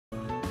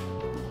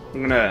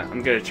I'm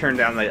gonna turn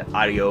down the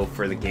audio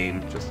for the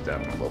game just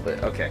down a little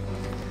bit. Okay.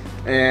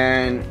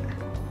 And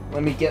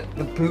let me get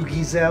the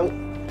boogies out.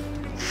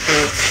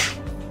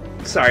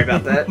 Sorry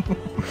about that.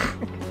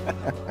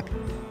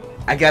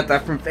 I got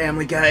that from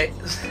Family Guy.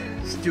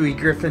 Stewie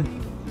Griffin.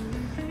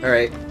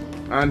 Alright.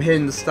 I'm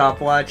hitting the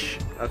stopwatch.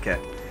 Okay.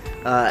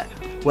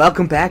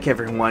 Welcome back,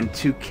 everyone,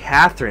 to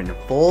Catherine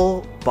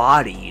Full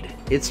Bodied.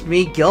 It's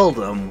me,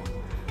 Gildem,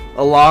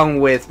 along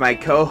with my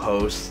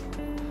co-host.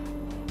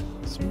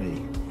 It's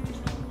me.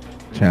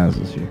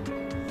 Chaz is here.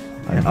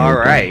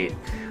 Alright.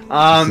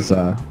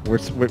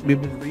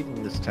 We've been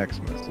reading this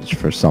text message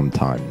for some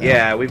time now.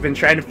 Yeah, we've been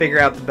trying to figure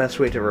out the best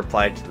way to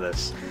reply to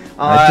this.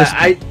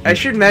 I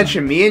should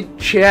mention, me and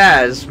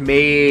Chaz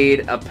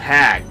made a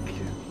pact.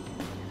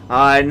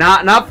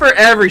 Not for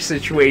every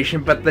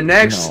situation, but the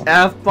next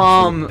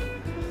F-bomb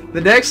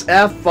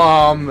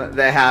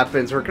that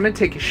happens, we're gonna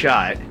take a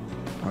shot.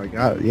 Oh,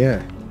 God,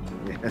 yeah.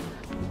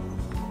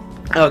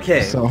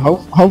 Okay. So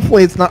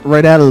hopefully it's not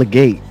right out of the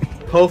gate.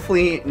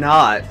 Hopefully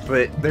not,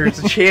 but there's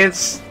a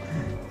chance.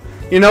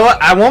 You know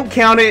what? I won't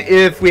count it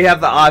if we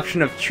have the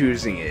option of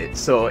choosing it.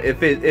 So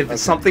if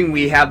it's something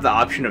we have the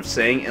option of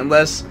saying,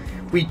 unless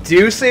we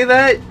do say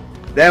that,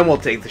 then we'll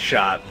take the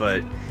shot.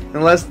 But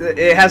unless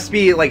it has to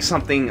be like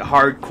something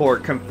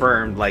hardcore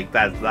confirmed, like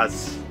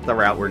that's the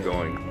route we're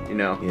going. You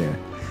know? Yeah.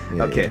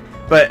 Okay. Yeah.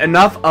 But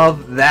enough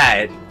of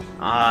that.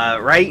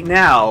 Right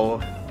now,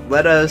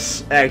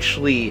 let's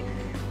actually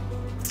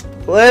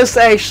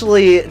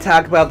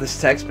talk about this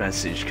text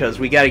message because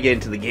we got to get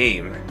into the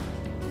game.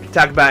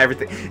 Talk about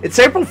everything. It's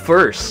April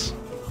 1st.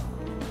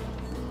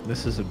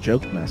 This is a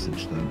joke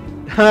message,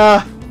 then.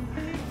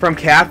 From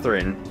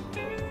Catherine.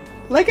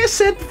 Like I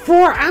said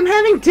before, I'm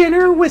having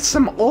dinner with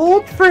some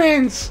old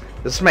friends.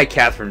 This is my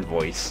Catherine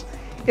voice.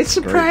 It's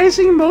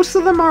surprising most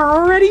of them are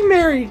already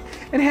married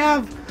and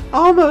have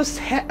almost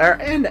half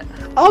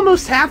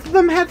of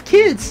them have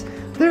kids.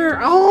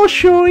 They're all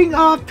showing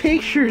off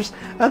pictures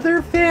of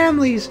their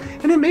families,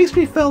 and it makes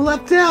me feel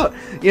left out.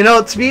 You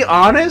know, to be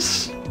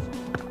honest,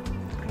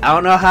 I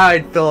don't know how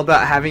I'd feel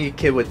about having a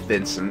kid with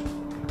Vincent.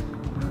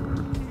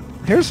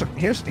 Here's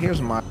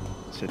my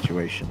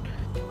situation.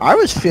 I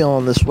was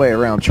feeling this way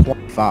around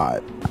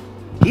 25.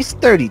 He's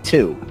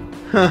 32.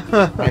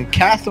 And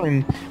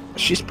Catherine,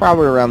 she's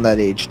probably around that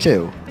age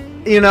too.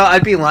 You know,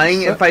 I'd be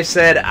lying if I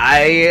said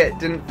I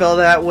didn't feel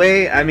that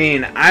way. I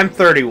mean, I'm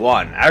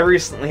 31. I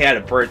recently had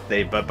a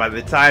birthday, but by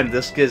the time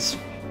this gets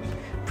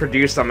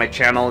produced on my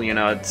channel, you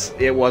know,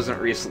 it wasn't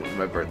recently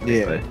my birthday.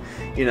 Yeah. But,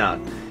 you know,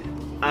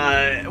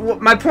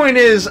 my point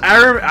is,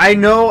 I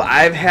know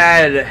I've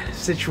had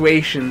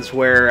situations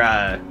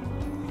where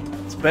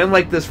it's been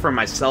like this for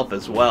myself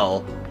as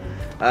well.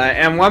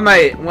 And one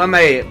of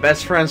my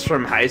best friends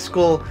from high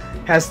school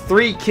has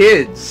 3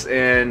 kids,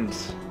 and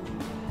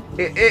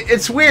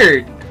it's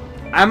weird.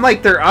 I'm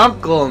like their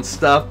uncle and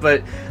stuff,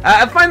 but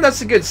I find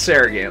that's a good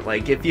surrogate.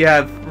 Like, if you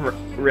have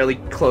really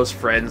close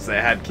friends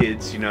that have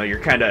kids, you know,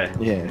 you're kind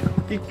of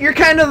you're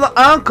kind of the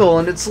uncle,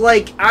 and it's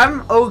like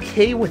I'm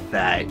okay with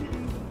that.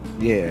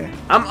 Yeah.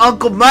 I'm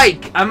Uncle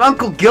Mike. I'm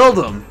Uncle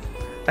Gildem.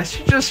 I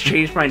should just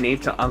change my name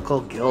to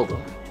Uncle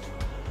Gildem.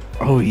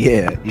 Oh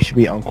yeah, you should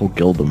be Uncle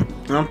Gildem.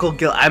 Uncle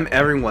Gildem. I'm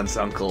everyone's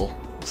uncle.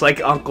 It's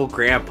like Uncle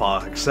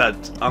Grandpa,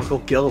 except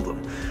Uncle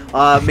Gildem.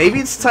 Maybe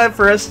it's time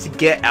for us to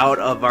get out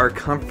of our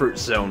comfort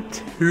zone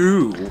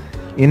too.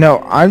 You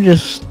know, I'm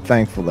just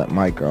thankful that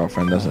my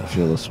girlfriend doesn't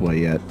feel this way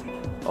yet.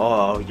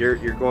 Oh, you're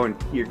going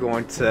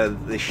to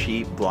the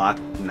sheep block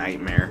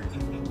nightmare.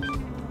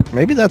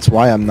 Maybe that's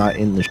why I'm not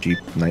in the sheep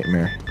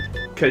nightmare.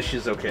 Because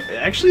she's okay.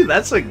 Actually,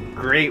 that's a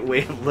great way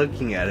of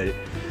looking at it.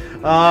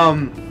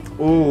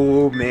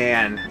 Oh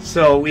man.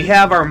 So we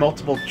have our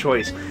multiple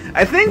choice.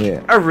 I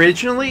think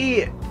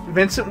originally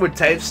Vincent would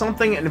type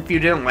something, and if you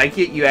didn't like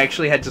it, you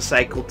actually had to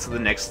cycle to the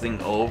next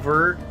thing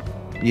over.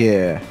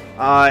 Yeah.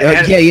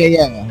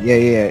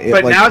 Yeah.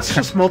 But now it's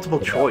just multiple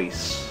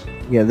choice.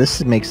 Yeah,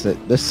 this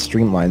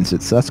streamlines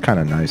it, so that's kind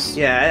of nice.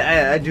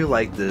 Yeah, I do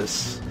like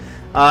this.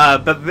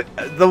 But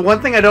the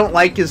one thing I don't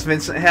like is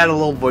Vincent had a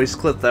little voice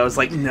clip that was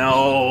like,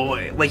 no,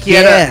 like he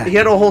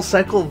had a whole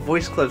cycle of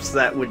voice clips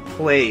that would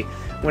play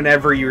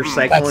whenever you were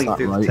cycling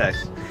through the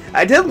text.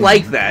 I did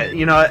like that,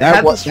 you know.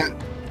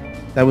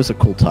 That was a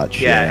cool touch.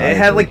 Yeah, it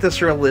had like this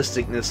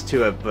realisticness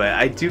to it, but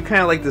I do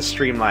kind of like the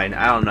streamline.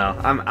 I don't know.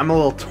 I'm a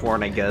little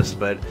torn, I guess,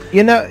 but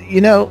you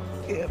know,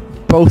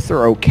 both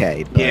are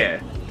okay. But...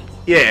 Yeah.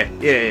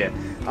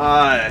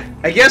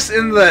 I guess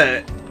in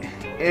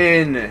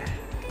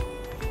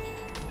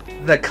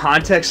the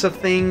context of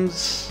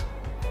things,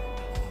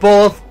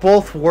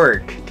 both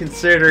work,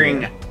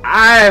 considering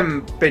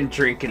I've been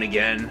drinking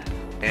again,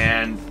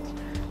 and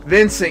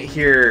Vincent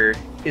here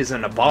is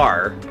in a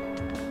bar,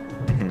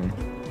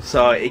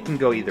 so it can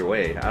go either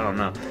way. I don't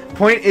know.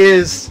 Point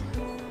is,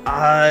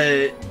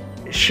 what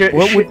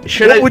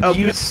would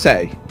you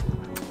say?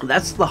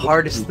 That's the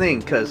hardest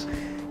thing, because,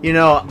 you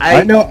know,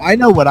 I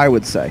know what I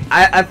would say.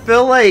 I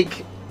feel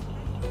like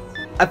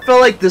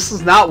this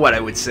is not what I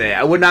would say.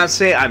 I would not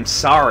say I'm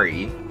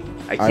sorry.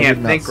 I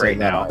can't think right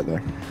now.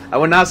 I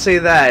would not say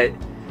that.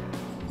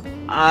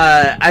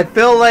 I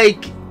feel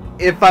like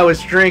if I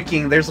was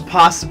drinking, there's a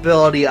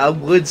possibility I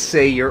would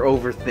say you're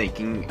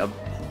overthinking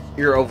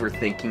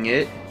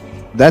it.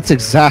 That's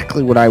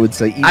exactly what I would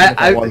say. Even if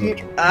I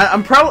wasn't.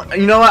 I'm probably,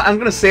 you know what? I'm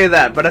gonna say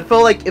that, but I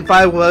feel like if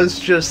I was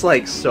just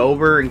like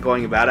sober and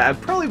going about it, I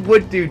probably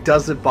would do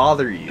 "Does it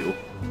bother you?"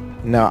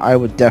 No, I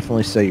would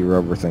definitely say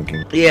you're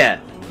overthinking. Yeah.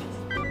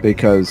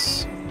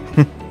 Because.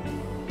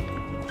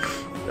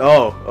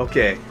 Oh,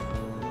 okay.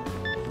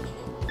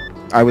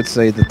 I would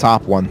say the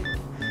top one.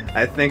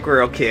 I think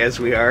we're okay as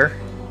we are.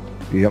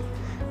 Yep.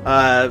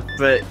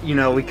 But, you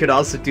know, we could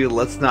also do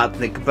let's not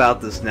think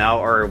about this now,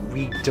 or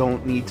we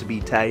don't need to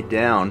be tied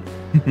down.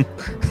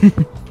 You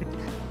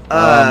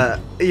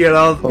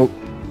know... Well,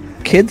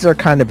 kids are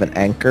kind of an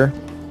anchor,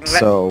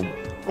 so...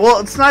 Well,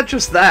 it's not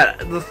just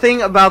that. The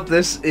thing about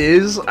this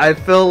is, I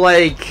feel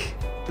like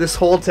this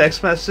whole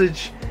text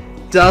message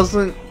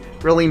doesn't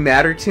really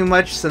matter too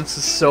much since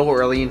it's so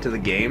early into the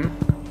game.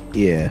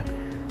 Yeah.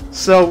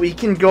 So we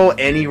can go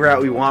any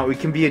route we want. We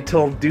can be a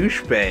total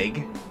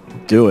douchebag.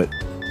 Do it.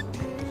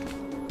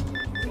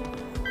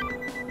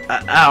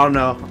 I don't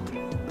know.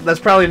 That's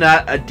probably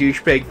not a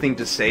douchebag thing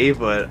to say,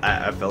 but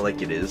I feel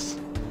like it is.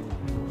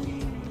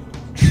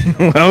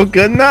 Well,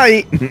 good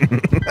night.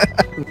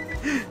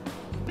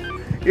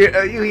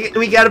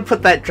 We gotta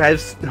put that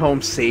drive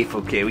home safe,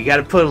 okay? We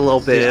gotta put a little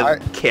bit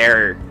of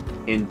care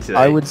into it.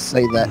 I would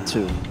say that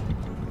too.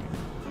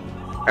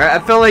 I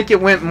feel like it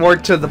went more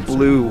to the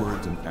blue.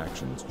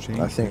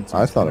 I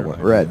thought it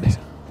went red.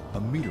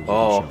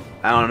 Oh,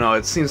 I don't know.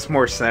 It seems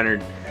more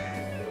centered.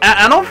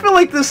 I don't feel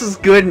like this is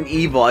good and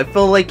evil. I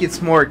feel like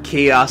it's more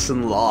chaos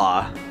and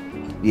law.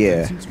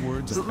 Yeah.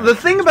 The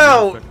thing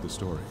about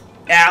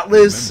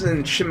Atlas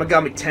and Shin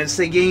Megami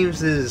Tensei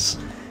games is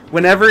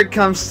whenever it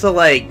comes to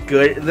like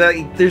good,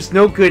 there's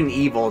no good and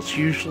evil. It's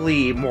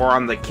usually more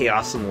on the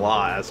chaos and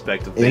law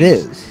aspect of things. It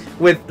is.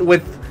 With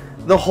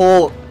the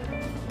whole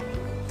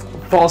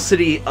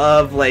falsity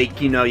of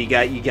like, you know, you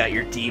got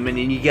your demon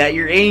and you got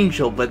your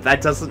angel, but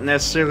that doesn't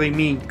necessarily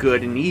mean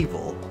good and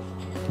evil.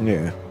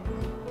 Yeah.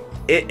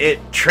 It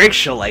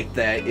tricks you like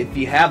that if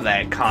you have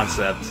that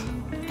concept.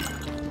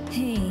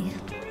 Hey.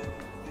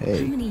 How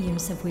many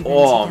years have we been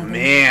together?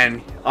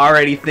 Man,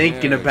 already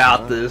thinking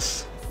about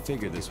this.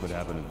 Figured this would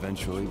happen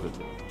eventually, but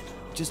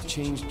just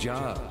change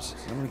jobs.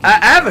 I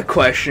have a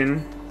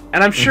question,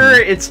 and I'm sure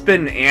it's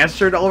been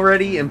answered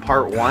already in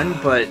part 1,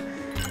 but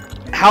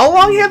how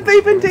long have they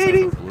been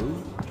dating?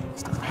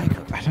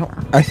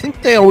 I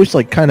think they always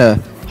like kind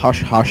of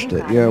hushed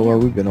it. Yeah, well,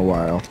 we've been a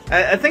while.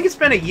 I think it's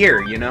been a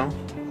year, you know?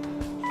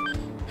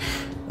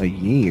 A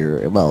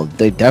year? Well,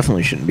 they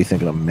definitely shouldn't be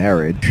thinking of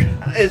marriage.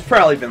 It's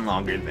probably been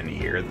longer than a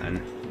year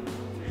then.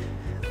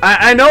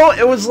 I know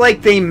it was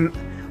like they...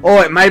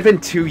 Oh, it might have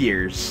been 2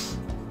 years.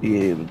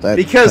 Yeah,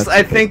 because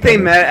I think they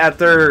met at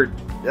their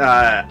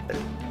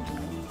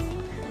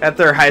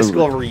high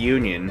school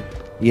reunion.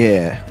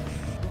 Yeah.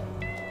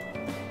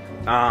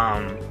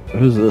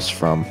 Who's this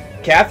from?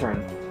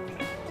 Catherine.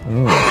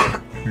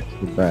 Oh,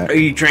 Are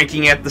you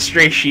drinking at the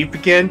Stray Sheep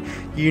again?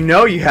 You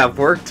know you have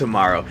work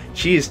tomorrow.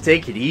 Jeez,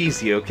 take it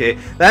easy, okay?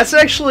 That's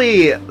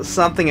actually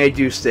something I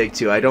do stick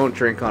to. I don't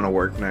drink on a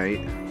work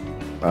night.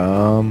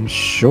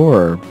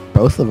 Sure.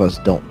 Both of us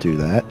don't do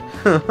that.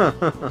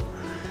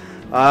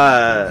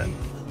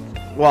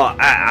 Well,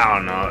 I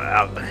don't know.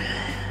 I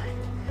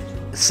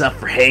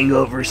suffer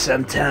hangovers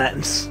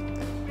sometimes.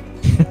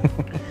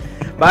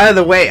 By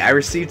the way, I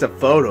received a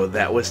photo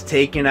that was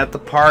taken at the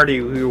party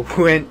we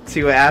went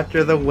to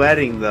after the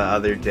wedding the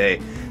other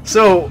day.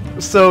 So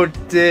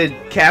did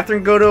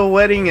Catherine go to a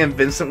wedding and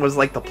Vincent was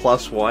like the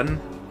 +1?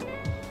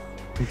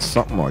 It's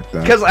something like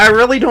that. Because I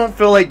really don't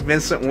feel like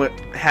Vincent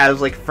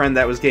has like a friend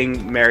that was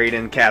getting married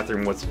and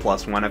Catherine was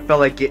 +1. I felt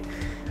like it...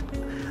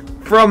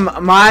 From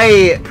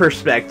my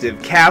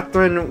perspective,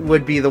 Catherine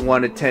would be the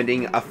one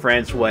attending a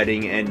friend's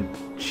wedding and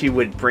she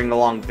would bring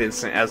along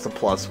Vincent as the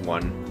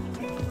 +1.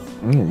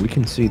 We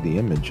can see the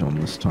image on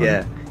this time.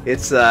 Yeah,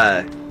 it's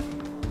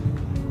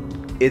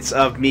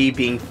of me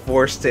being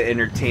forced to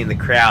entertain the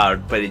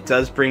crowd, but it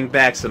does bring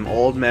back some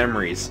old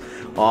memories.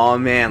 Oh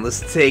man,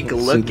 let's take a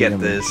look at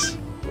this.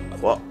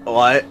 What?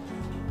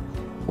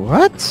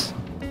 What?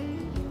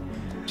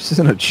 She's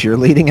in a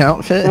cheerleading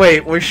outfit?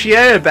 Wait, was she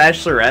at a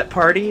bachelorette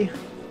party?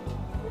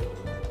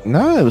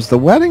 No, it was the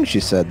wedding, she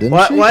said,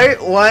 didn't she?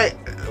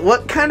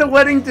 What kind of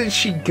wedding did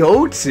she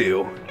go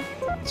to?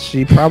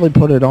 She probably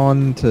put it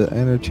on to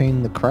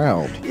entertain the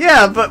crowd.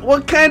 Yeah, but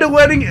what kind of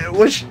wedding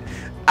was she?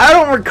 I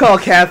don't recall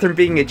Catherine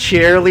being a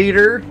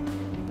cheerleader.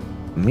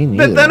 Me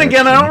neither. But then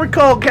again, I don't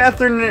recall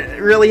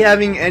Catherine really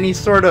having any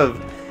sort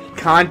of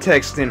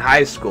context in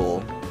high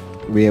school.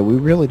 Yeah, we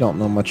really don't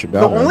know much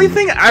about her. The only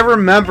thing I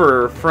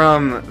remember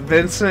from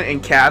Vincent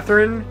and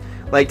Catherine,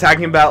 like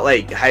talking about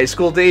like high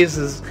school days,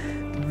 is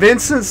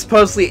Vincent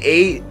supposedly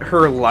ate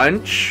her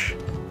lunch.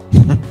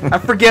 I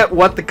forget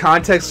what the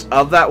context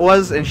of that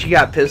was, and she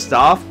got pissed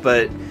off,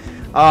 but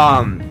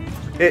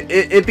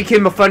it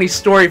became a funny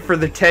story for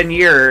the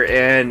 10-year,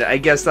 and I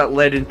guess that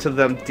led into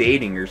them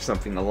dating or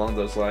something along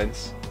those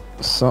lines.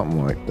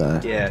 Something like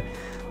that. Yeah.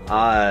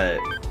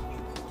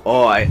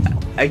 Oh, I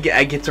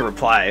get to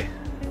reply.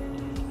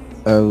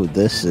 Oh,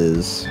 this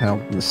is how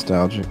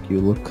nostalgic you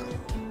look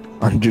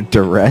under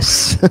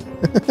duress.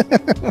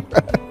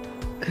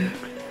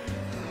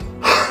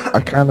 I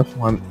kind of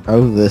want.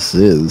 Oh, this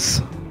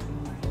is.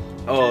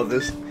 Oh,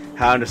 this.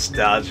 How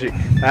nostalgic.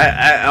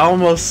 I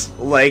almost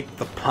like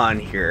the pun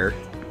here.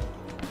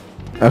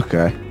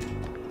 Okay.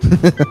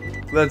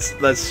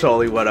 That's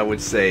totally what I would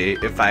say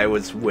if I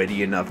was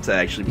witty enough to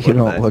actually put You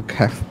don't that. look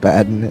half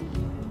bad in it.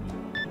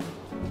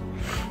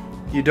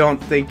 You don't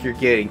think you're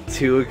getting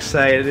too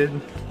excited?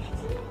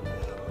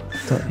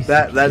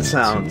 That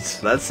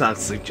sounds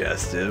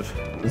suggestive.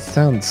 It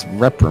sounds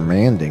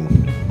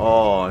reprimanding.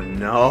 Oh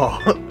no.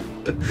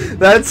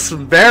 That's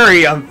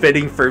very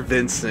unfitting for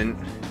Vincent.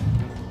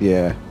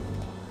 Yeah.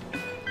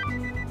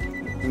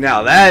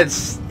 Now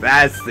that's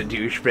the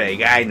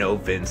douchebag. I know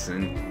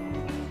Vincent.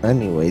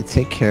 Anyway,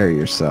 take care of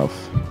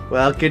yourself.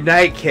 Well, good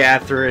night,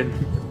 Catherine.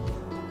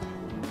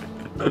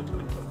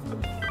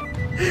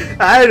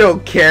 I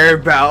don't care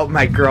about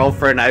my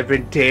girlfriend I've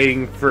been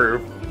dating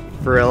for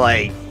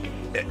like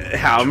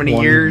how many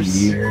 20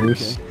 years?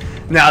 years.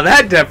 Now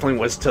that definitely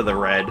was to the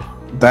red.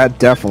 That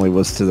definitely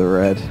was to the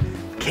red.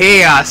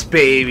 Chaos,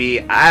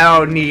 baby. I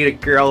don't need a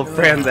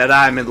girlfriend that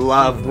I'm in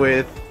love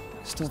with.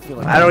 Still feel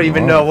like I don't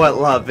even know what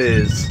love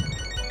is.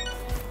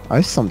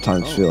 I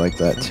sometimes feel like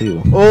that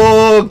too.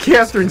 Oh,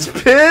 Catherine's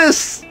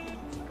pissed.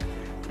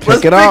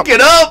 Let's Pick it up. pick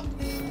it up.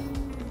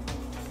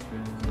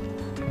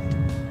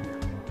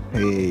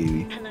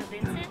 Hey. Hello,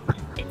 Vincent.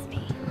 It's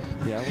me.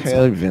 Yeah, what's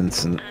Hey,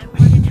 Vincent. I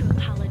wanted to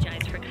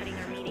apologize for cutting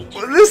our meeting.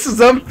 Well, this is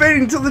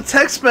unfitting to the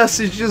text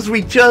messages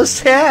we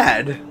just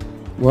had.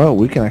 Well,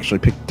 we can actually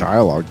pick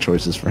dialogue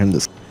choices for him to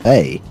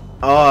say.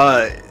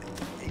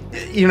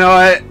 You know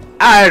what?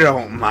 I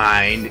don't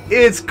mind.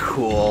 It's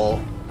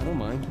cool. I don't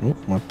mind. Oh,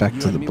 went back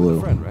You to had the me with a blue.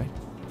 friend, right?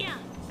 Yeah.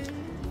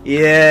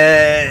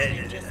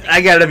 Yeah,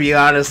 I gotta be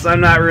honest.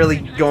 I'm not really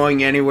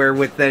going anywhere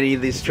with any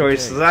of these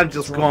choices. I'm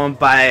just going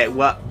by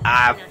what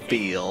I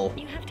feel.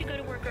 You have to go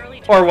to work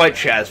early. Or what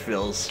Chaz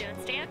feels. Don't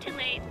stay out too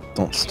late.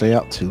 Don't stay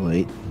out too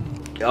late.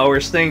 Oh, we're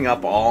staying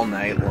up all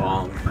night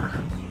long.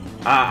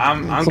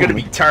 I'm gonna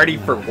be tardy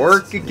for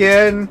work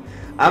again.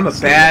 I'm a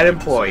bad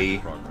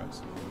employee.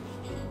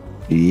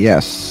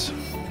 Yes.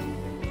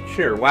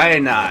 Sure, why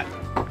not?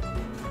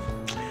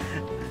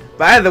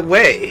 By the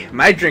way,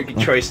 my drinking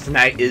choice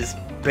tonight is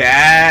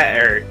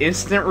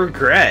instant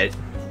regret.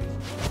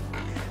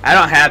 I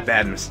don't have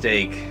bad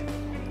mistake.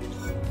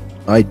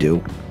 I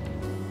do.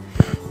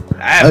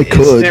 I have I could.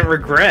 instant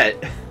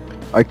regret.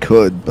 I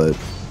could, but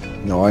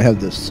no, I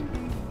have this.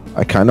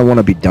 I kind of want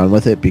to be done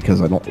with it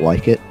because I don't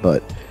like it,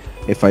 but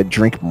if I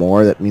drink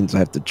more, that means I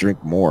have to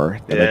drink more,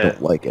 and I Yeah.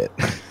 don't like it.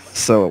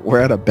 So we're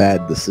at a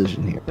bad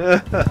decision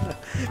here.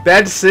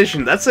 Bad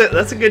decision. That's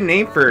a good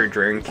name for a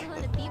drink.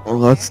 Well,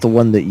 that's the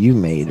one that you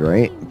made,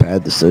 right?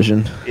 Bad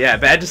decision. Yeah,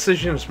 bad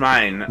decision is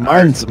mine.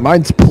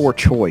 Mine's poor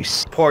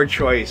choice. Poor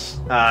choice.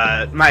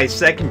 My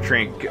second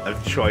drink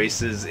of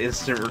choice is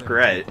instant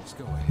regret. Let's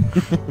go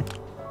away.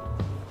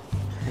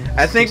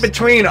 I think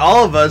between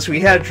all of us,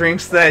 we have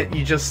drinks that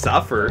you just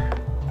suffer.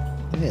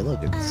 Hey, look,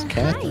 it's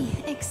Catherine.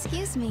 Hi,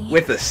 excuse me.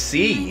 With a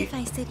C. If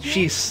I sit here?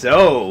 She's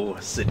so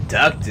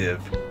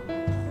seductive.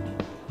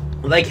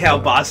 Like how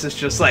boss is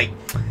just like,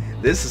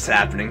 this is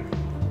happening.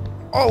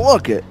 Oh,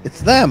 look, it's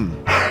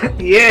them.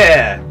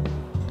 Yeah.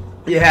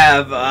 You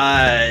have,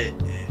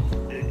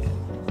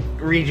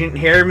 Regent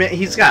Harriman.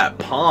 He's got a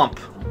pump.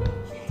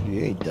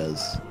 Yeah, he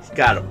does. He's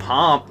got a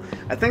pump.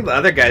 I think the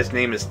other guy's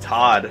name is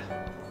Todd.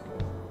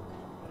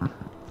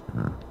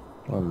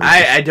 Well,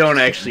 I don't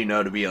actually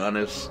know, to be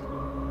honest.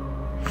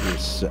 you're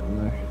sitting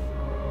there.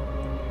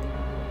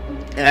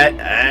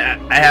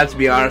 I have to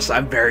be honest,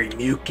 I'm very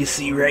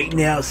mucusy right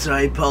now, so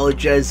I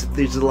apologize if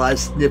there's a lot of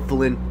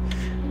sniffling.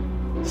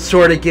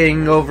 Sort of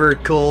getting over a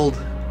cold.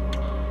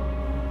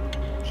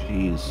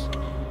 Jeez.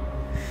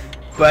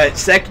 But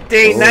second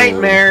date Oh.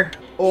 nightmare.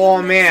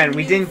 Oh man,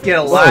 we didn't get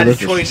a lot of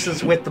this is-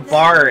 choices with the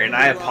bar, and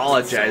I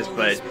apologize,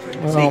 but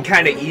Well. they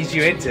kind of ease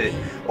you into it.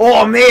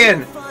 Oh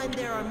man, Find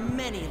there are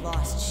many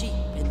lost sheep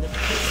in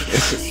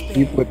the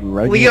You put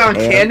Reggie Leon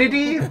and-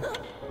 Kennedy?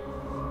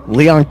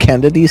 Leon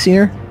Kennedy's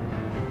here?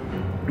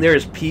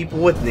 There's people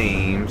with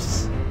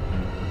names.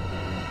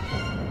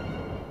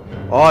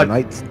 Oh,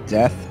 Tonight's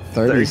death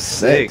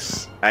 36.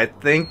 36. I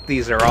think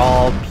these are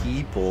all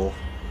people.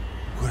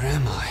 Where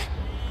am I?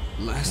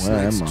 Last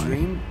Where night's am I?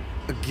 dream?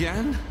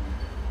 Again?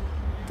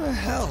 The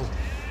hell?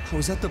 I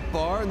was at the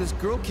bar and this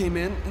girl came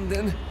in and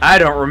then I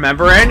don't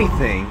remember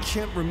anything.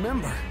 can't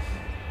remember.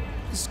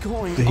 What's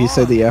going Did he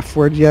say on? the F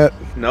word yet?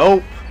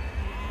 Nope.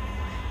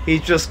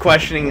 He's just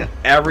questioning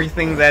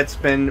everything that's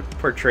been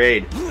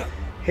portrayed.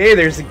 Hey,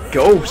 there's a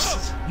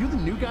ghost. You the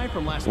new guy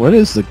from last What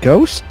does the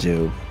ghost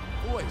do?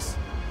 Voice.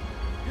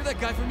 You're that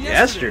guy from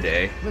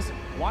Yesterday. Listen,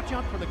 watch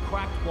out for the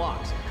cracked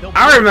blocks. They'll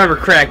I remember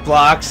crack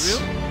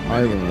blocks. I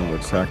remember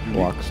crack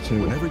blocks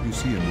too. Whenever you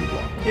see a new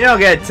block, You don't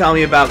gotta tell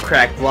me about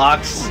crack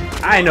blocks.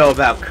 I know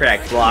about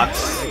crack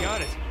blocks. I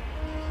got it.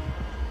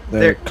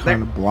 They're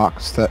kind of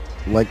blocks that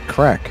like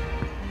crack.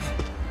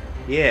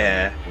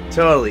 Yeah,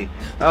 totally.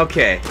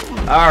 Okay,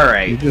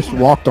 alright. You just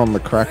walked on the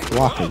cracked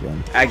block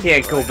again. I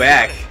can't go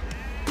back.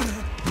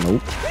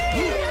 Nope.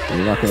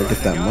 You're not gonna get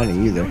that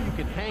money either.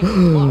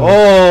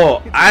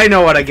 Oh, I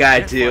know what I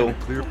gotta do.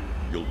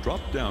 You'll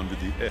drop down to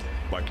the edge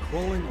by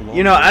crawling along.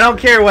 You know, I don't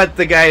care what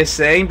the guy is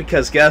saying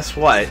because guess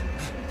what?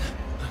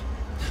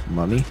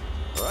 Money?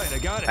 Alright, I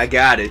got it. I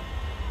got it.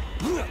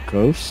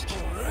 Ghost?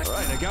 Alright,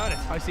 I got it.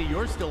 I see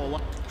you're still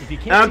alive. If you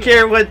can't I don't see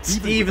care what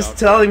Steve is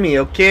telling me,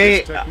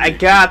 okay? I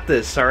got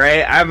this,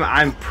 alright?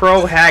 I'm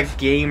pro hack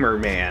gamer,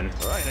 man.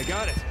 Alright, I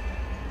got it.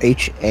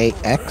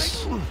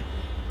 HAX?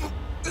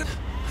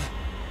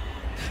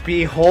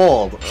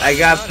 Behold, I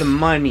got the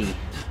money.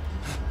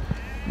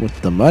 With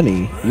the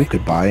money, you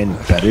could buy a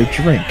better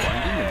drink.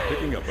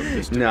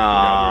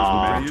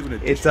 No,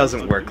 it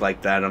doesn't work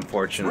like that,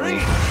 unfortunately.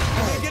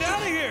 Get out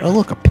of here. Oh,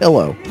 look, a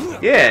pillow.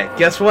 Yeah,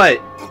 guess what?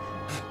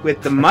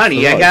 With the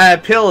money, I got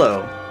a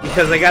pillow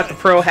because I got the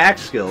pro hack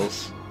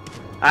skills.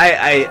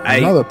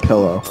 Another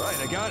pillow. Alright,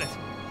 I got it.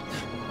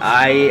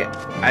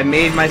 I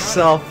made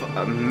myself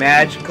a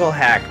magical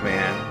hack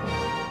man.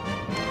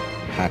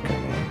 Hacker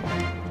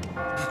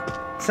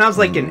man. Sounds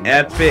like an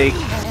epic.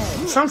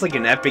 Sounds like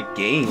an epic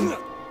game.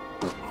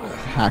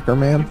 Hacker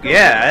man?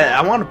 Yeah,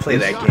 I want to play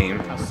that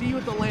game. I'll see you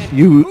at the land.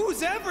 You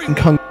Who's everywhere? can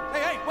come.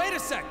 Hey, wait a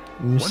sec.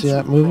 You see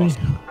that movie?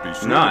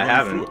 No, I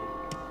haven't.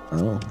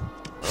 Oh.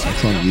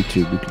 It's on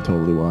YouTube. You can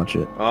totally watch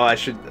it. Oh, I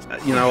should.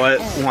 You know what?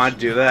 Want to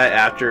do that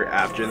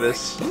after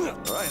this?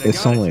 Alright,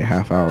 It's only a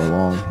half hour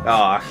long.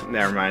 Oh,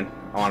 never mind.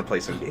 I want to play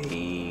some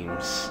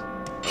games.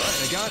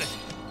 Alright, I got it.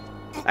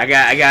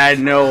 I gotta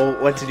know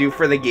what to do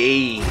for the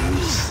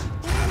games.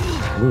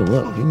 Ooh,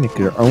 look, you make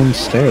your own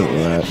stair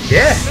with that.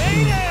 Yeah,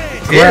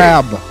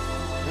 Grab!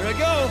 Here I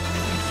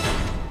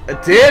go.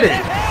 I did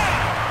it.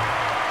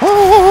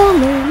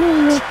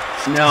 Hallelujah.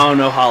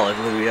 No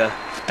hallelujah.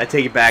 I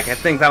take it back. I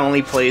think that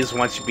only plays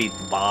once you beat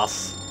the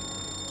boss.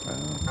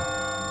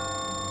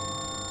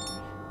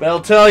 But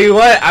I'll tell you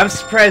what, I'm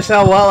surprised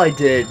how well I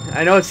did.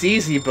 I know it's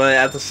easy, but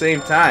at the same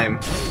time,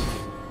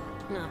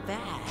 Not bad.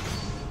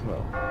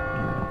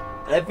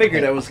 I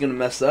figured I was gonna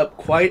mess up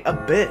quite a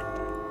bit.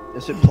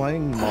 Is it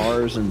playing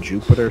Mars and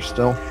Jupiter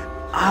still?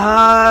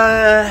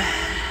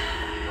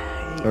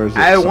 Or is it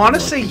I want to something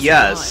say like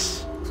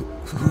yes,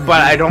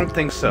 but I don't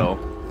think so.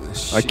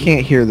 this? I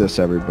can't hear this,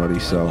 everybody,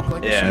 so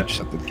Yeah. I just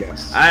have to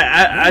guess.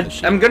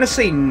 I'm gonna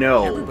say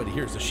no, Everybody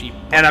here's the sheep.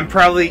 and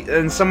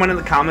and someone in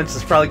the comments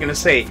is probably gonna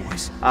say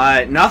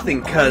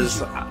nothing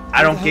because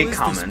I don't get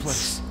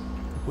comments.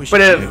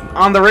 But if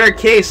on the rare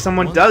case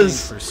someone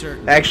does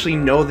actually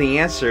know the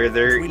answer,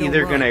 they're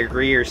either gonna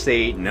agree or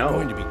say Going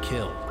no. to be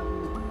killed.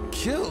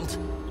 Killed?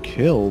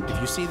 Killed?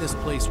 If you see this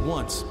place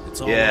once,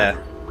 it's all Yeah.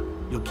 over.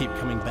 You'll keep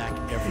coming back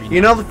every night.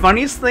 You know, the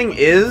funniest thing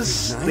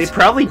is they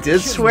probably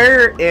did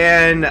swear,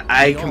 and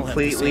I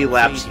completely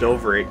lapsed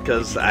over it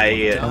because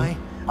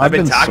I've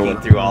been talking sort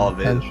of through all of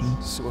it.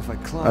 attention. So if I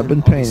climb, I've been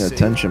I'll be paying safe.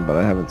 attention, but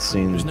I haven't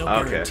seen There's no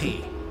Okay.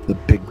 guarantee. the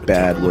big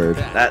bad word.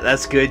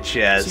 That's good, See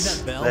Chaz.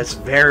 that bell? That's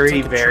It's very,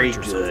 like a very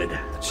church or good.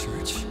 something.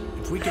 Church.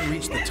 If we can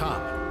reach the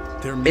top,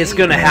 there It's may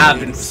gonna be a happen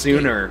way to escape.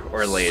 sooner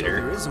or So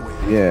later. there is a way.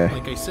 Yeah.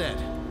 Like I said,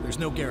 there's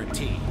no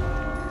guarantee.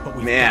 But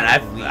we've Man,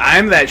 gotta believe.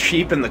 I'm that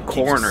sheep in the Keeps us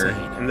corner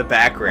sane. in the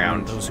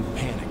background. Those who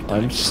panic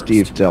I'm die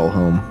Steve first.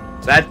 Delholm.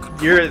 That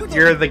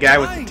you're the guy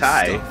with the Lying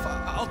tie. stuff.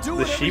 I'll do The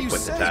whatever sheep you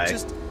with the say. tie.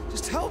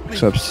 Just help me.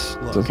 Except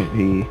doesn't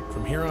he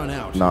From here on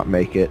out, not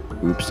make it?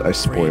 Oops, I afraid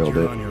spoiled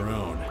you're it. on your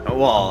own.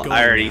 Well,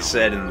 I already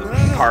said in the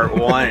part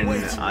one,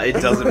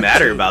 it doesn't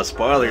matter about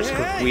spoilers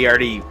because we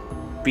already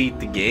beat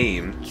the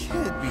game.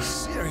 Kid, be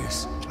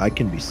serious. I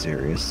can be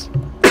serious.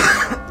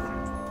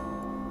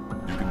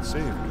 You can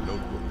save in a notebook.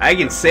 I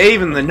can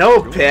save in the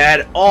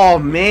notepad. Oh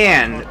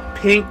man,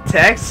 pink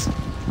text,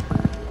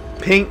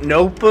 pink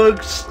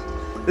notebooks.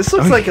 This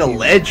looks like a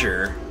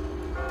ledger.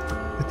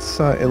 It's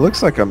it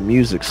looks like a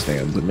music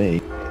stand to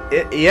me.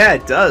 Yeah,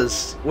 it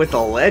does with a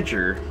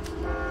ledger.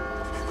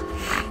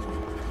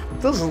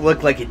 It doesn't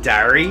look like a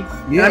diary.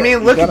 Yeah, I mean, you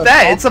look at gotta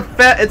that.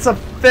 talk- It's a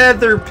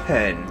feather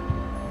pen.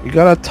 You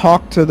gotta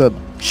talk to the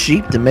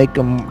sheep to make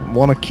them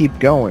want to keep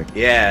going.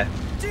 Yeah,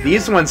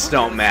 these ones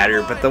don't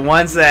matter, but the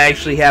ones that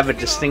actually have a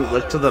distinct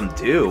look to them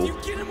do.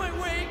 Get in my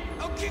way.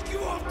 I'll kick you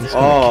off. He's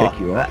gonna Oh, kick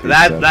you off. he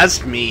said.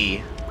 that's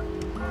me.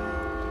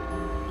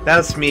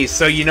 That's me.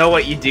 So you know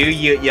what you do?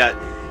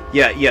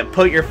 You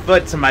put your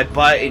foot to my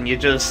butt and you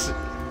just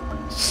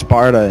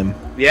Sparta him.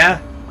 yeah.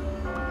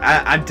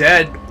 I'm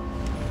dead.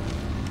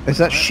 Is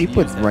that sheep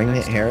with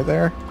ringlet hair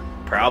there?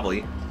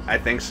 Probably. I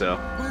think so.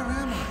 Where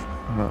am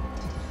I? Uh,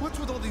 What's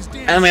with all these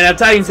damn? I mean, I'm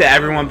talking to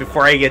everyone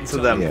before I get to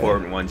the Yeah.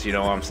 important ones. You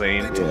know what I'm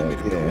saying? They told me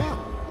to go yeah. up.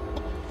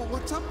 But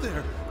what's up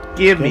there?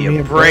 Give me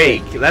a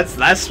break.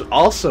 That's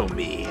also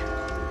me.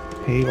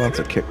 He wants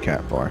a Kit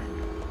Kat bar.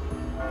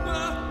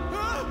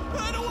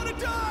 I don't want to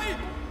die.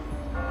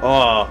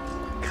 Oh,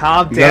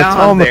 calm You gotta tell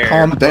down him to there,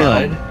 calm bud.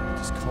 down.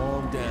 Just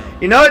calm down.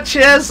 You know what,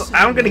 Chaz?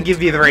 I'm gonna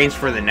give you the reins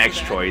for the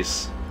next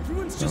choice.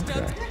 Everyone's just Okay.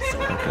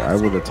 out. Okay, I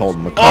would have told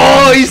him.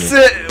 Oh, he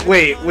said.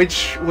 Wait,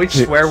 which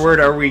swear word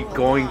are we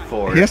going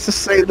for? He has to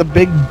say the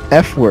big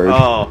F word.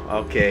 Oh,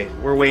 okay.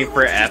 We're waiting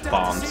for F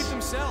bombs.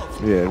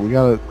 Yeah, we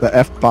gotta. The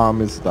F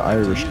bomb is the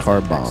Irish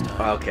car bomb.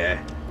 Okay.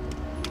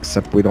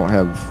 Except we don't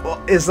have.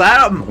 Well, is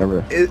that a?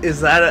 Whatever.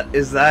 Is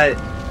that?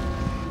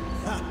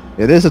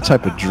 It is a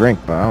type of drink,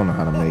 but I don't know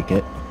how to make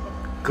it.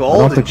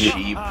 Golden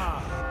sheep.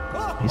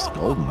 He's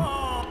golden.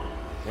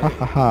 Ha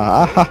ha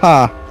ha ha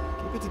ha.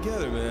 Keep it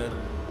together, man.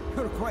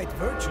 You're quite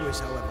virtuous,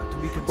 however, to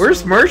be concerned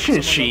Where's merchant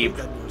with someone sheep?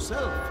 other than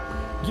yourself.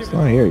 It's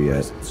not here yet.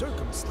 Present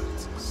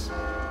circumstances.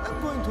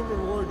 I'm going to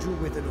reward you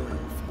with an oil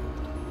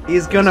field.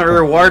 He's gonna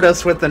reward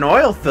us with an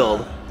oil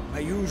field. My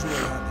usual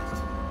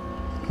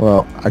habit.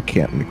 Well, I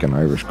can't make an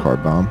Irish car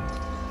bomb.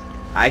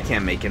 I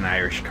can't make an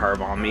Irish car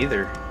bomb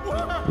either.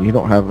 You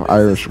don't have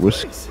Irish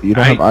whiskey. You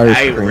don't have Irish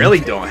I cream. really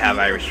don't have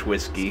Irish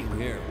whiskey.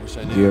 Here, wish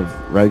I Do you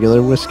have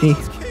regular whiskey?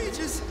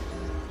 Cages.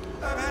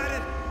 I've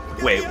had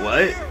it. Wait,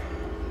 what?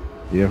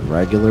 Do you have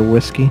regular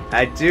whiskey?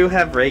 I do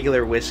have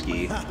regular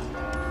whiskey.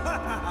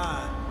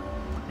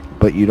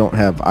 But you don't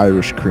have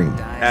Irish cream.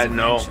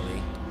 No.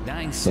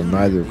 So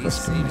neither of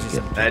us can make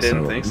it. I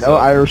didn't think No so.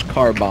 Irish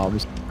car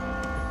bombs.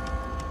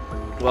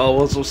 Well,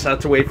 we'll just have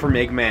to wait for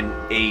Mega Man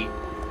 8.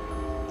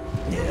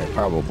 Yeah,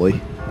 probably.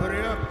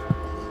 Hurry up.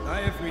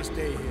 If we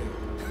stay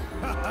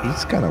here.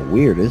 He's kind of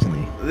weird, isn't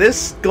he?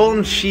 This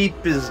golden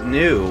sheep is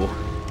new,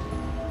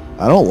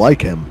 I don't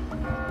like him.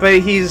 but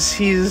he's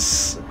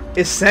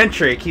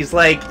eccentric. He's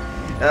like,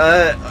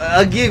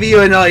 I'll give you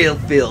an oil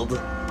field.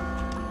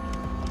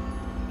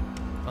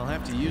 I'll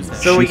have to use that.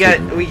 So we got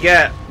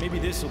Maybe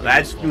this will be that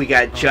useful. we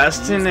got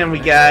Justin and we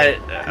got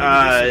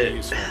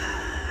I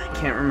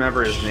can't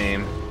remember his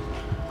name.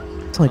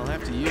 It's like I'll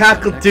have to use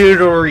that next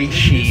Cockadoodlery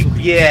sheep.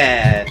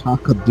 Yeah.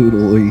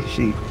 cockadoodly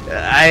sheep.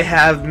 I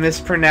have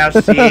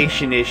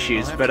mispronunciation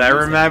issues, but I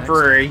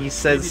remember he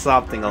said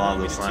something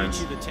along those lines.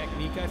 Teach you the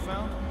technique I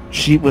found?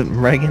 Sheep with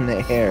regular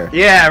hair.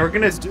 Yeah, we're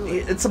gonna.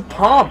 It's a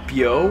pomp,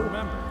 yo.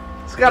 Remember,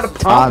 It's got a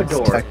Todd's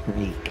pompadour.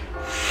 technique.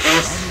 Allow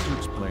me to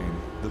explain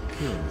the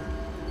pyramid.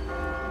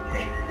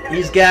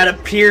 He's got a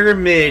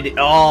pyramid.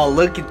 Oh,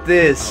 look at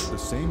this. The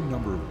same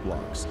number of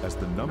blocks as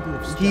the number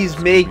of steps He's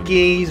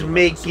between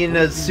making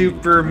a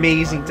super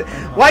amazing.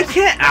 Why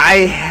can't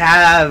I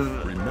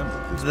have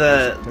Remember, this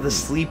the is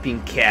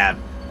sleeping cap?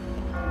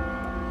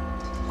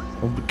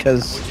 Well,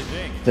 because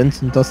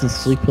Vincent doesn't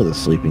sleep with a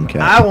sleeping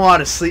cat. I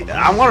want to sleep.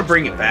 I want to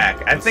bring it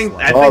back. I think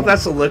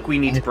that's a look we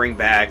need to bring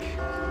back.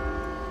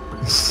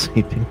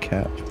 Sleeping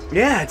cat.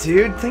 Yeah,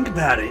 dude, think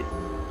about it.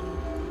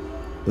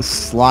 The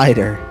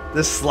slider.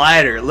 The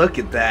slider, look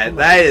at that.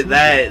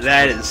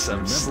 That is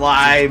some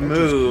sly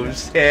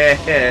moves.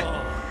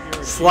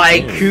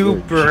 Sly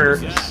Cooper.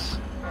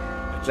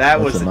 That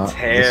was not a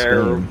this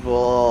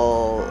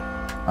terrible.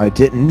 I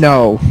didn't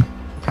know.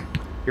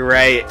 You're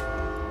right.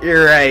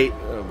 You're right.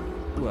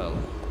 Well,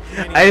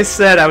 I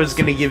said I was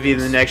gonna give you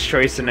the next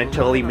choice, and I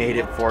totally made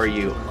it for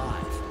you.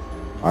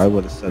 I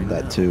would have said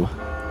that too.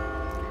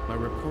 My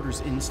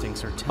reporter's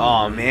instincts are telling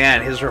Oh me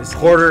man, his this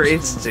reporter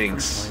is the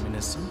instincts. front climb and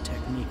has some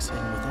techniques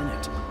hidden within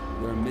it.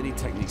 there are many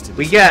techniques to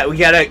We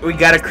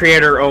gotta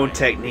create our own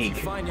technique.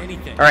 find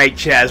anything. All right,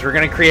 Chaz, we're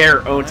gonna create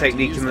our own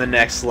technique in the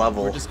next We're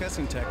level.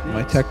 discussing techniques.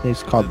 My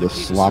technique's called the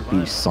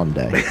sloppy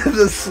Sunday.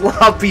 The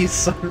sloppy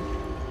sun.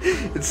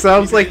 It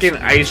sounds like an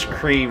ice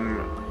cream.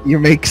 You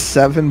make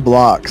 7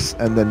 blocks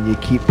and then you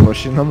keep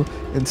pushing them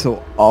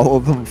until all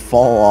of them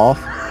fall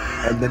off,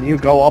 and then you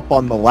go up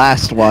on the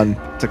last one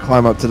to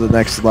climb up to the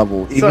next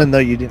level, even though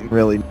you didn't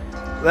really.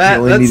 That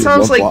only needed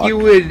sounds one like block. you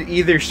would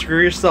either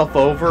screw yourself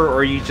over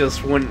or you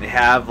just wouldn't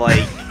have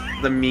like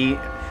the meat.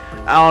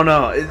 I don't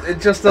know. It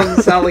just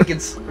doesn't sound like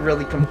it's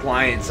really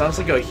compliant. It sounds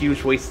like a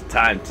huge waste of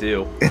time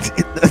too.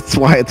 That's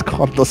why it's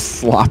called the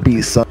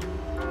sloppy Sunday.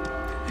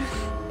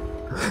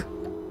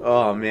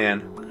 Oh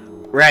man.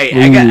 Right,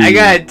 I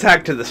gotta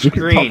talk to the You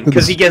can talk screen to the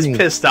because he gets screen.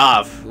 pissed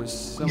off.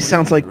 He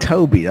sounds like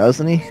Toby,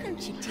 doesn't he?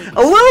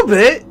 A little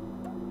bit.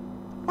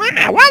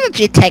 Why don't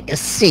you take a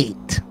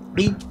seat?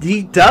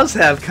 He does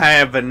have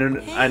kind of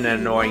an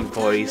annoying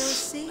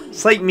voice.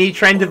 It's like me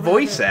trying to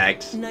voice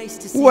act. Nice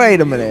to see Wait a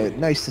you. minute.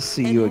 Nice to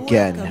see And you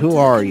again. welcome Who to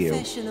are the you?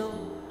 confessional.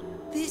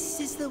 This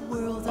is the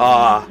world of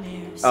Ah,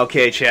 nightmares.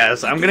 okay,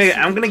 Chaz. I'm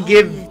gonna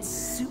give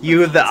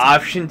you the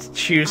option to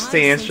choose to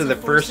answer the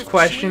first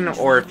question,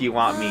 or if you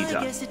want me to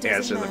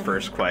answer the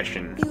first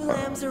question. You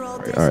lambs are all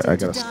Alright, I destined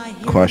got to a die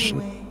here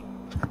question. anyway.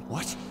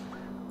 What?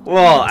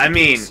 Well, I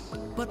mean,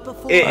 But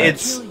before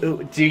it's. I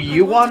kill you, Do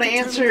you want to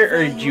answer,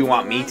 or do you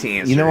want me to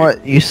answer? You know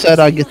what? You said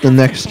I get the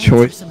next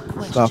choice.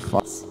 Some Stuff.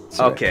 questions.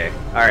 Okay.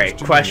 All right.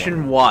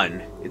 Question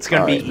 1. It's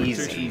gonna Alright. be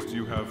easy. Expectations do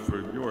you have for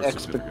your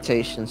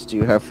Expectations do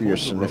you have for your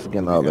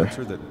significant other? significant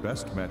The other? answer that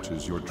best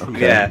matches your true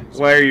Yeah. feelings.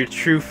 What are your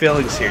true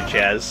feelings here,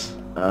 Chaz?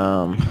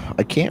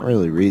 I can't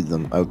really read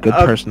them. Oh, good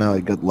Oh.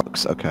 personality, good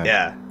looks. Okay.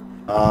 Yeah.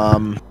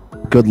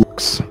 Good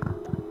looks.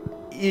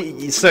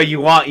 So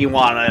you want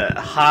a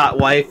hot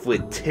wife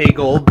with tig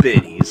old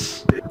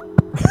bitties?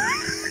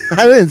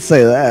 I didn't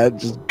say that.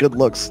 Just good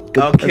looks.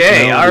 Good Okay,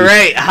 personality.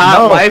 alright. Hot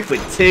No. wife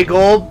with tig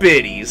old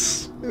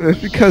biddies. It's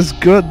because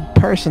good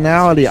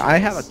personality. I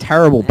have a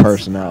terrible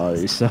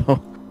personality, so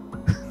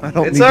I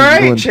don't. It's need to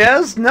alright, ruin-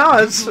 Chaz. No,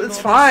 it's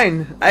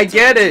fine. I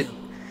get it.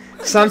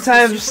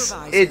 Sometimes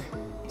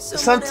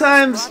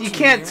you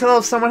can't tell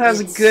if someone has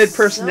a good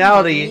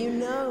personality,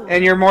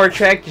 and you're more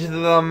attracted to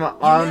them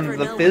on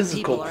the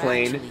physical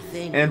plane,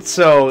 and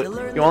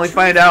so you only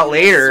find out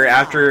later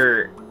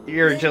after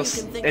you're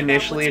just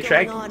initially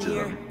attracted to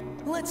them.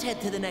 Let's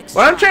head to the next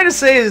What I'm trying to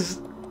say is,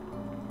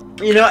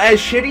 you know, as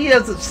shitty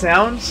as it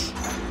sounds,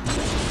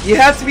 you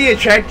have to be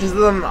attracted to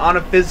them on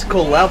a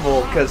physical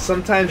level, because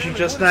sometimes you're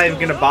just not even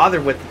going to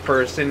bother with the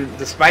person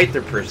despite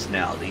their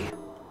personality.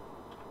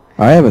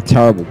 I have a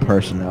terrible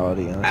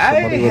personality. And I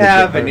somebody would've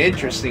have been an hurt.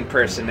 interesting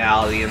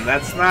personality, and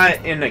that's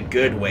not in a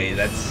good way.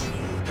 That's...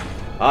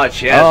 Oh,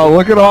 Chaz. Oh,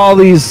 look at all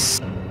these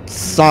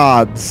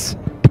sods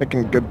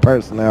picking good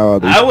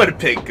personality. I would have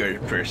picked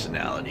good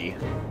personality.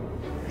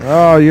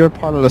 Oh, you're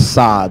part of the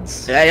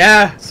sods.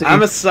 Yeah, See,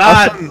 I'm a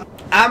sod. us in-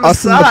 I'm a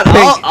us in the sod.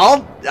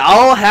 pink.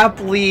 I'll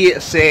happily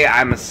say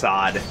I'm a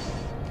sod.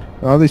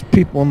 All these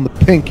people in the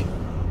pink.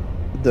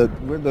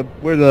 We're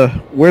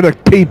the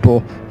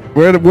people.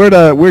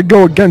 We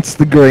go against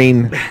the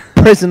grain.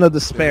 Prison of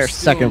Despair,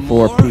 second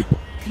floor people.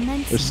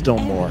 There's still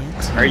more.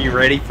 Are you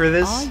ready for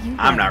this? All you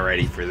I'm got. not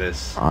ready for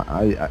this.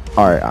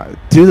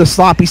 Alright, do the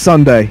sloppy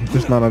Sunday.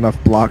 There's not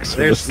enough blocks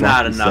for There's the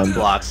not sloppy enough Sunday.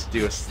 blocks to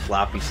do a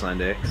sloppy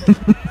Sunday.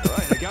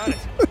 Alright, I got it.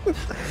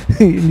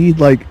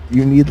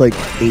 you need like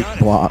 8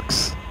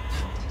 blocks.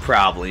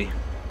 Probably.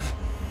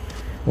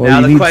 Well, Now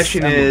you the need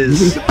question 7.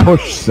 is- you need to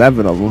push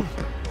 7 of them.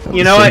 at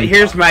You the know what? same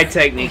Here's time. my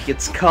technique.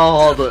 It's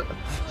called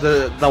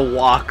the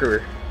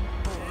walker.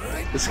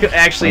 It's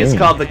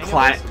called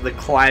the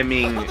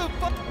climbing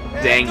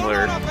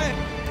dangler.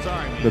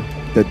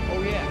 the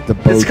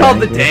bow It's called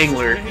the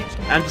dangler. dangler.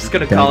 I'm just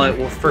gonna call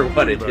it for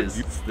what it is.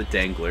 It's the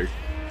dangler.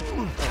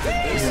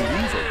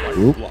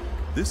 Oop.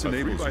 This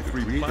enables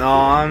you to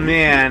Aw,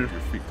 man.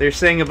 They're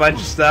saying a bunch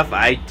of stuff.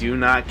 I do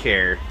not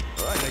care.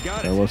 Alright, I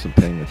got I it. wasn't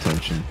paying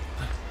attention.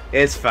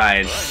 It's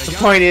fine. The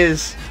point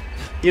is,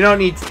 you don't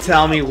need to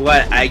tell me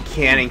what I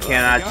can and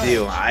cannot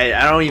do. I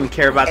don't even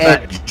care about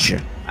that.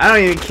 Edge. I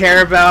don't even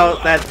care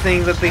about that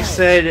thing that they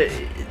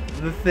said.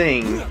 The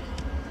thing.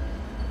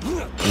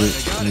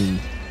 I mean,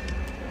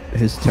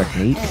 his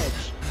technique.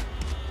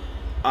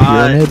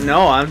 Pyramid?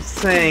 No, I'm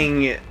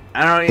saying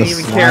I don't The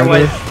even care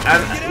what.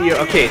 slider?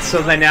 Okay,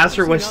 so the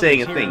announcer was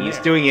saying a thing. He's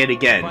doing it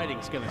again.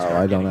 Oh,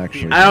 I don't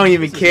actually. I don't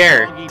even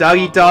care.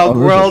 Doggy dog Oh,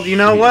 there's a world. You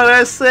know sheep. what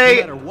I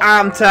say?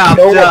 I'm top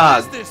Kill him.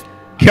 dog.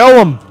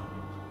 Kill him!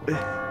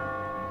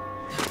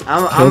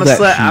 I'm Kill gonna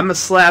that I'm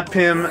slap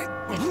him.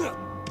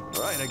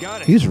 Alright, I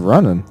got it. He's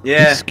running.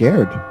 Yeah. He's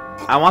scared.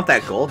 I want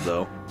that gold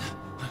though.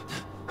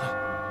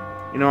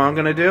 You know what I'm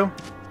gonna do?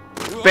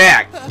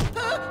 Back.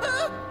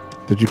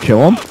 Did you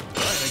kill him? Alright,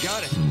 I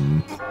got it.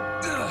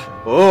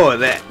 Oh,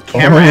 that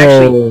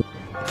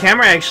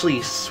camera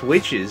actually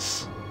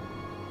switches.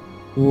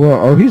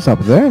 Whoa, oh, he's up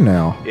there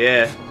now.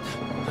 Yeah.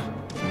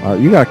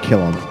 You gotta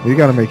kill him. You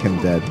gotta make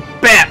him dead.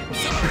 Bap.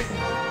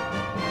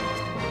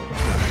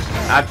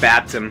 I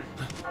bapped him.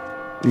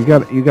 You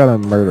gotta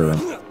murder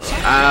him.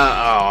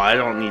 I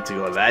don't need to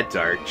go that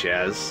dark,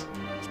 Chaz.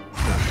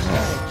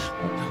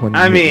 When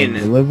I you- mean-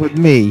 when you live with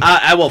me.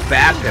 I will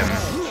bap him,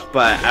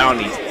 but I don't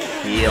need to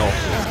kill.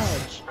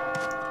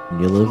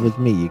 When you live with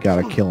me, you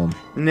gotta kill him.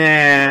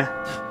 Nah.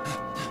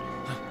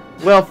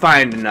 We'll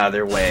find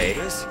another way.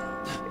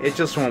 It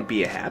just won't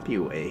be a happy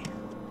way.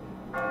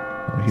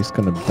 Oh, he's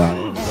gonna die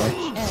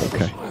anyway. It's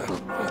okay.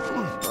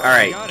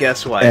 Alright,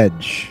 guess what?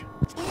 Edge.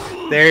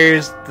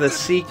 There's the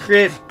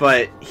secret,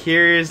 but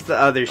here's the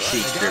other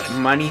secret.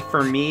 Money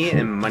for me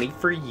and money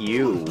for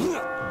you.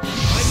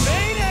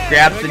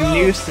 Grab the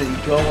noose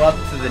and go up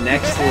to the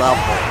next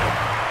level.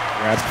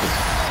 Grab the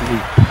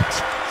sleep.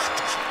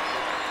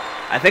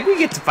 I think we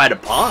get to fight a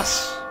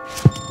boss.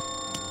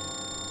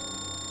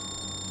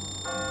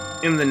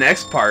 In the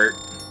next part.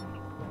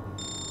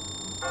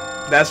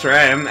 That's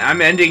right,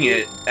 I'm ending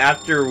it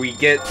after we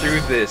get through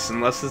this,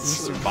 unless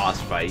it's a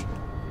boss fight.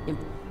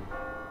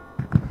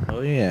 Oh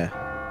yeah.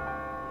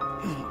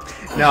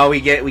 No, we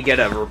get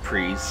a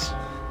reprise.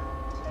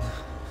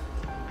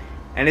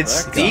 And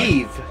it's That guy.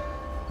 Steve.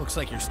 Looks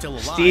like you're still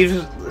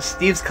alive.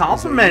 Steve's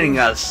complimenting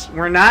us.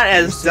 We're not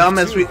as dumb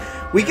as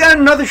we got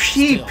another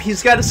sheep.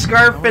 He's got a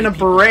scarf and a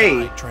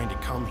beret. Trying to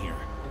come here.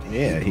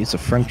 Yeah, he's a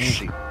French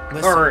sheep.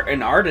 Listen, Or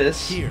an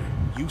artist. here,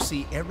 you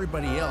see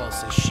everybody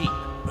else as sheep,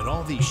 but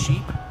all these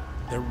sheep,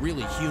 they're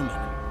really human.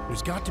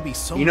 There's got to be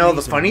some You know, the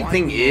reason funny why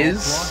thing we were all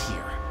is, brought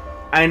here.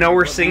 I know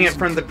we're seeing it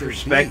from the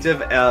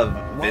perspective of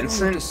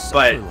Vincent,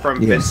 but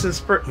from Yeah. Vincent's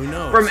Who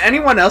knows? from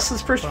anyone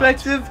else's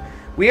perspective,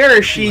 we are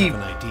a sheep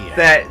an idea.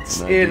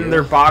 that's in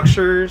their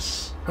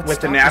boxers Let's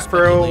with an stop the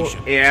afro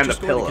speculation. and a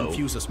Just going to pillow,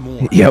 confuse us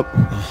more. Yep.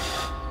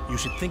 You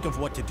should think of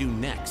what to do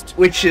next.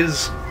 which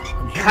is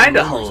I'm hearing kind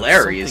of rumors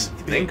hilarious if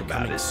something you think big about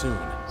coming it. Soon.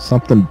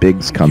 Something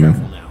big's Be careful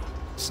coming. now.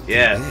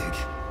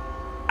 Yeah.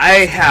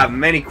 I have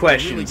many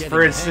questions.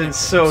 For instance,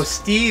 so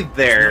Steve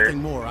there,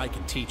 Nothing more I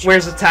can teach you.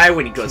 wears a tie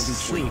when he goes to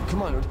sleep.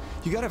 Come on,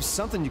 you gotta have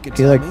something you can He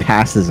tell like me.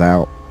 passes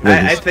out.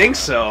 I think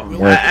so.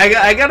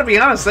 I gotta be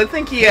honest. I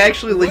think he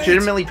actually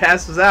legitimately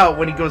passes out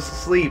when he goes to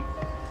sleep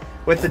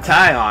with the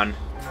tie on.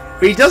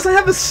 But he doesn't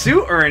have a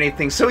suit or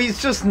anything, so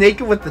he's just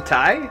naked with the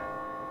tie?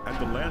 At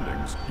the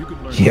landings, you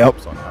can learn Yep.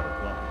 tips on how to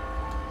climb.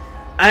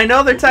 I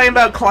know they're talking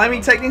about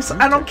climbing techniques.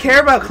 I don't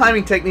care about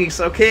climbing techniques,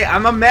 okay?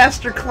 I'm a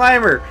master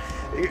climber.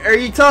 Are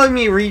you telling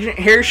me Regent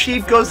Hair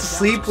Sheep goes to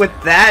sleep with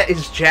that,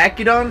 his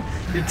jacket on?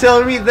 You're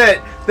telling me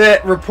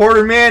that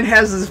Reporter Man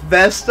has his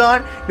vest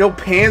on? No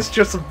pants,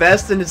 just a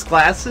vest and his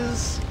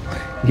glasses?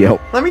 Yep.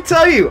 Let me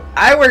tell you,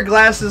 I wear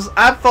glasses,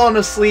 I've fallen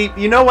asleep.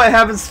 You know what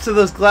happens to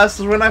those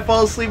glasses when I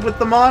fall asleep with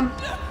them on?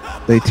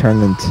 They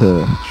turn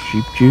into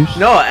sheep juice.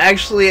 No,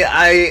 actually,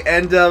 I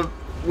end up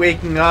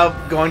waking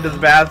up, going to the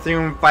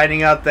bathroom, and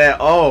finding out that,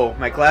 oh,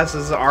 my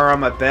glasses are on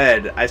my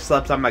bed. I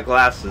slept on my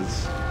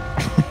glasses.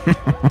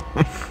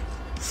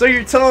 So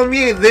you're telling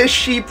me this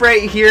sheep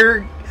right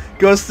here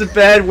goes to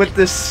bed with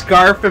this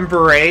scarf and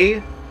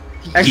beret?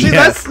 Actually,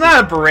 Yeah. that's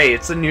not a beret.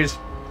 It's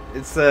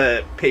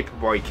a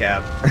paperboy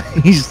cap.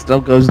 He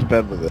still goes to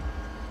bed with it.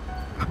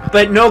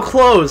 But no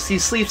clothes. He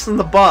sleeps in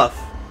the buff.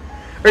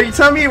 Are you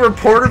telling me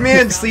Reporter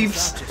Man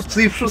sleeps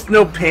with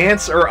no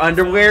pants or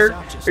underwear?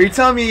 Are you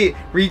telling me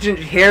Regent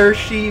Hair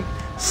Sheep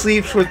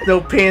sleeps with no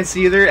pants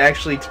either?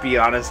 Actually, to be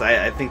honest,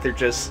 I think they're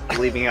just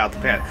leaving out the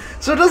pants.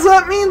 So does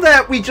that mean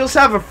that we just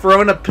have a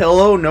throw and a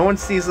pillow? No one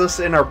sees us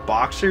in our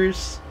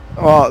boxers?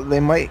 Well, they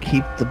might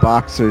keep the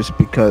boxers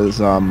because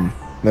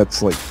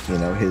that's like, you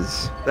know,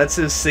 his. That's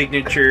his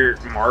signature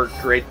mark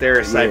right there,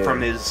 aside Yeah.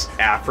 from his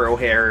afro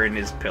hair and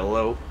his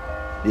pillow.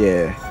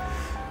 Yeah.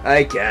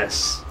 I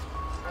guess.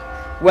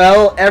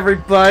 Well,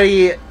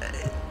 everybody,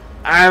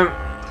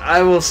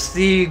 I will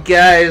see you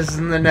guys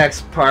in the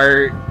next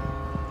part.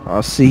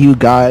 I'll see you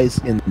guys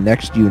in the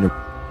next universe.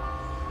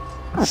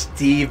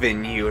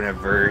 Steven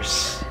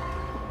Universe.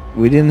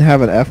 We didn't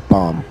have an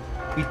F-bomb.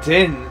 We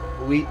didn't.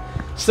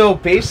 So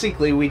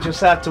basically, we just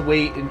have to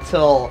wait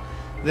until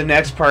the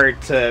next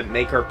part to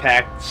make our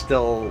pact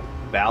still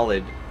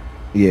valid.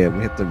 Yeah,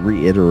 we have to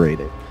reiterate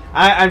it.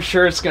 I'm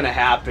sure it's gonna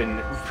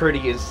happen pretty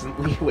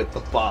instantly with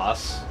the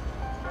boss.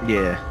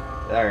 Yeah.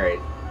 Alright.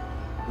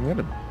 I'm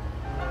gonna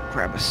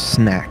grab a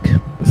snack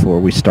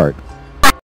before we start.